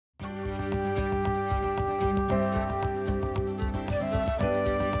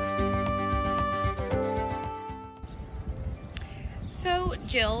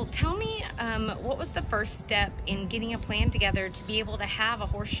Jill, tell me what was the first step in getting a plan together to be able to have a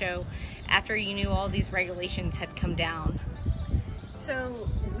horse show after you knew all these regulations had come down? So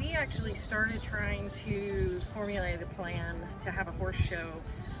we actually started trying to formulate a plan to have a horse show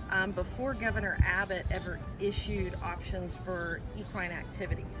before Governor Abbott ever issued options for equine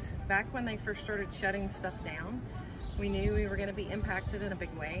activities. Back when they first started shutting stuff down, we knew we were going to be impacted in a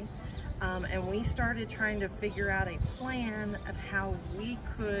big way. And we started trying to figure out a plan of how we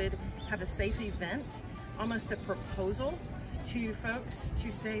could have a safe event, almost a proposal to folks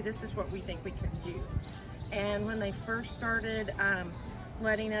to say this is what we think we can do. And when they first started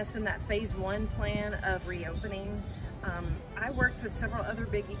letting us in that phase 1 plan of reopening, I worked with several other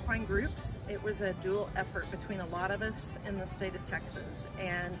big equine groups. It was a dual effort between a lot of us in the state of Texas,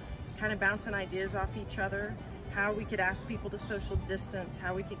 and kind of bouncing ideas off each other, how we could ask people to social distance,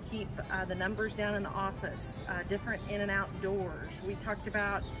 how we could keep the numbers down in the office, different in and out doors. We talked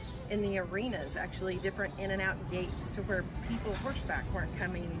about in the arenas, actually different in and out gates to where people horseback weren't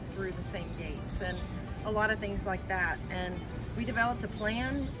coming through the same gates, and a lot of things like that. And we developed a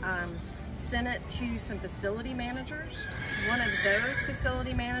plan, sent it to some facility managers. One of those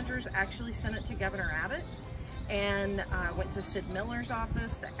facility managers actually sent it to Governor Abbott, and went to Sid Miller's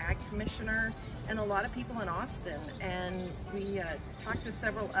office, the ag commissioner, and a lot of people in Austin. And we talked to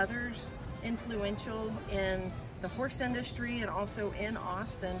several others influential in the horse industry and also in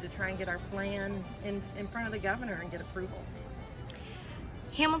Austin to try and get our plan in front of the governor and get approval.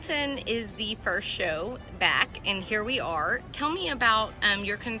 Hamilton is the first show back, and here we are. Tell me about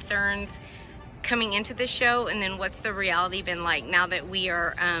your concerns coming into the show, and then what's the reality been like now that we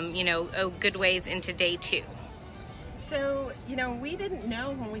are, a good ways into day 2? So, we didn't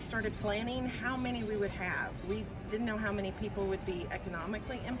know when we started planning how many we would have. We didn't know how many people would be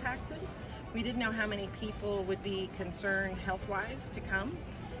economically impacted. We didn't know how many people would be concerned health-wise to come.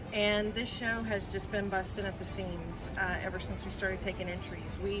 And this show has just been busting at the seams ever since we started taking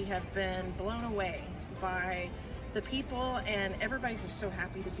entries. We have been blown away by the people, and everybody's just so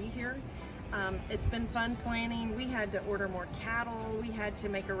happy to be here. It's been fun planning. We had to order more cattle. We had to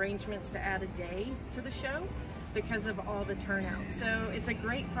make arrangements to add a day to the show because of all the turnout. So it's a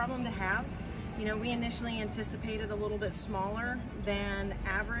great problem to have. We initially anticipated a little bit smaller than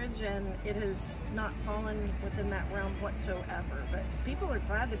average, and it has not fallen within that realm whatsoever. But people are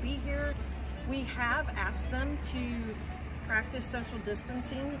glad to be here. We have asked them to practice social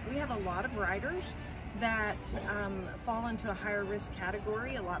distancing. We have a lot of riders that fall into a higher risk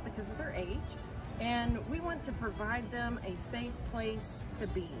category, a lot because of their age. And we want to provide them a safe place to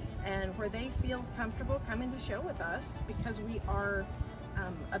be and where they feel comfortable coming to show with us, because we are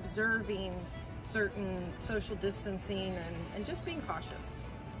observing certain social distancing and just being cautious.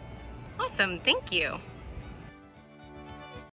 Awesome, thank you.